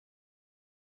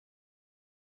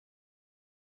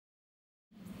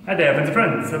Hi there, fancy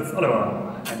friends, it's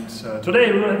Oliver, and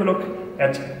today we will have a look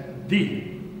at the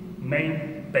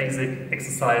main basic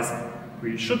exercise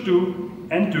we should do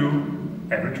and do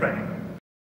every training.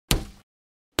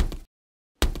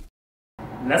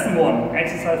 Lesson 1,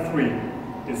 exercise 3,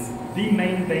 is the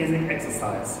main basic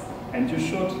exercise, and you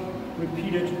should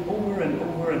repeat it over and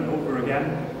over and over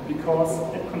again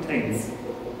because it contains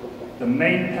the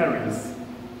main parries,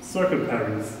 circle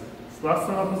parries, thrust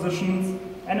and oppositions,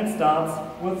 and it starts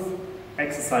with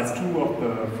exercise 2 of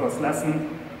the first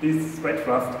lesson, the straight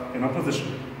thrust in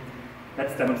opposition.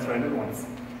 Let's demonstrate it once.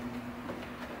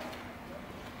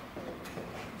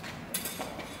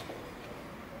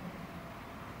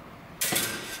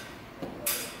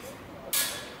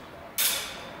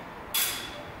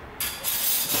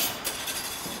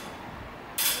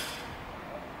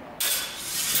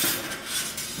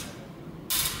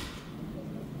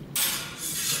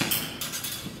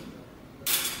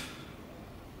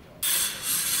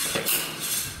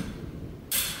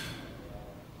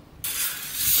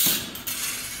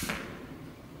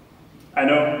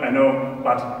 I know,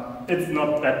 but it's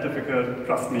not that difficult,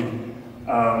 trust me.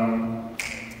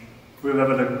 We'll have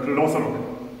a closer look.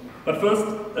 But first,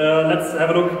 let's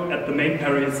have a look at the main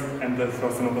parries and the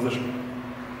thrust in opposition.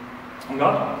 On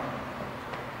guard.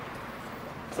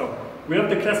 So, we have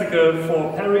the classical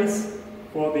 4 parries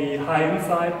for the high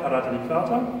inside, parata di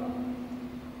Quarta,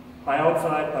 high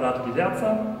outside, parata di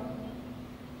Terza,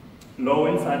 low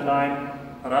inside line,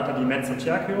 parata di mezzo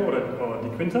cerchio or di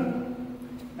Quinta.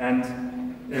 And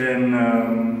in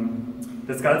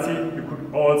De Scalzi, you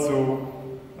could also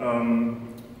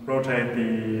rotate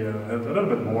a little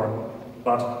bit more,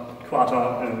 but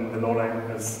Quarta in the low line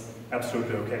is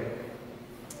absolutely okay.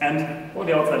 And for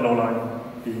the outside low line,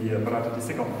 the parata di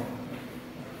Seconda.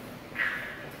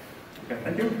 Okay,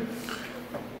 thank you.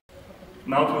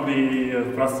 Now to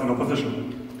the thrust in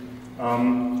opposition.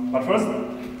 But first,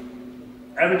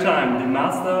 every time the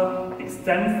master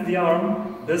extends the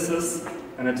arm, this is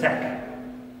an attack.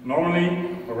 Normally,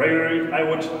 or regularly, I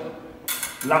would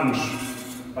lunge,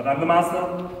 but I'm the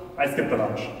master, I skip the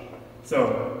lunge.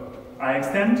 So, I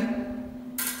extend,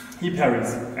 he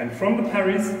parries, and from the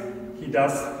parries, he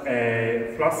does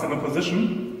a thrust in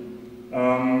opposition,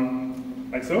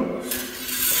 like so.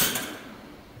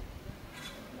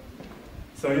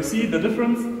 So you see the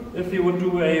difference. If he would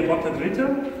do a botta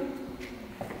diritta,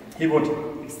 he would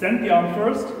extend the arm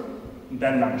first, and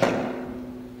then lunge.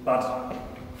 But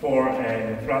for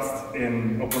a thrust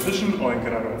in opposition or in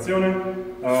graduazione,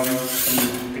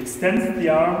 he extends the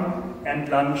arm and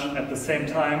lunge at the same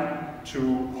time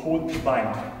to hold the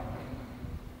bind.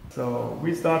 So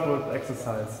we start with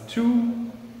exercise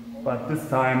 2, but this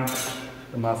time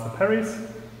the master parries.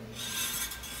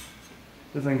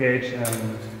 Disengage and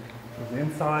to the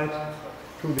inside,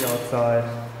 to the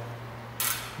outside,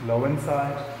 low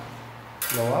inside,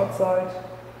 low outside.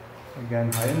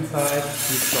 Again, high inside,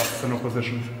 he thrusts in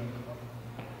opposition.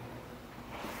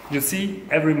 You see,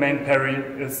 every main parry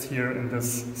is here in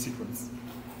this sequence.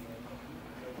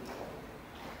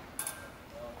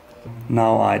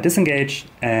 Now I disengage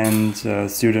and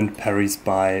student parries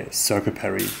by circle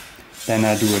parry. Then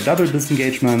I do a double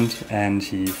disengagement and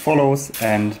he follows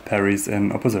and parries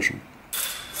in opposition.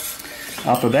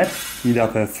 After that, he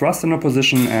does a thrust in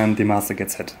opposition and the master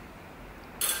gets hit.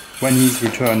 When he's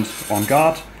returned on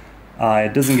guard, I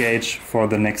disengage for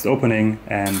the next opening,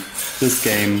 and this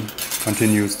game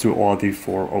continues to all the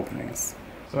 4 openings.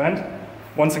 So, and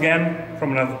once again,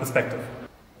 from another perspective.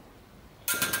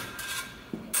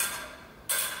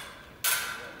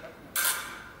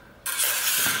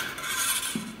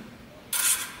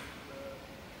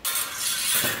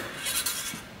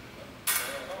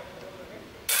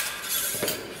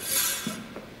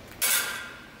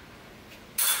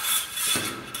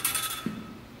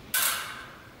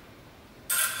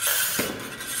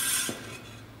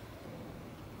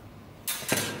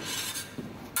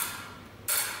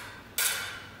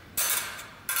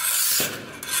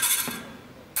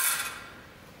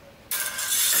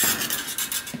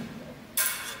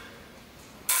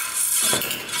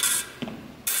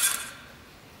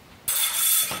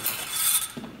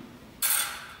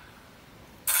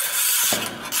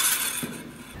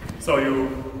 So you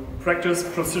practice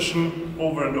precision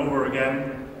over and over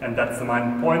again, and that's the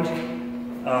main point.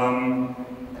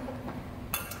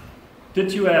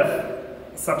 Did you have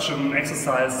such an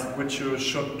exercise which you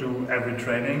should do every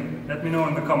training? Let me know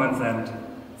in the comments and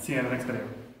see you in the next video.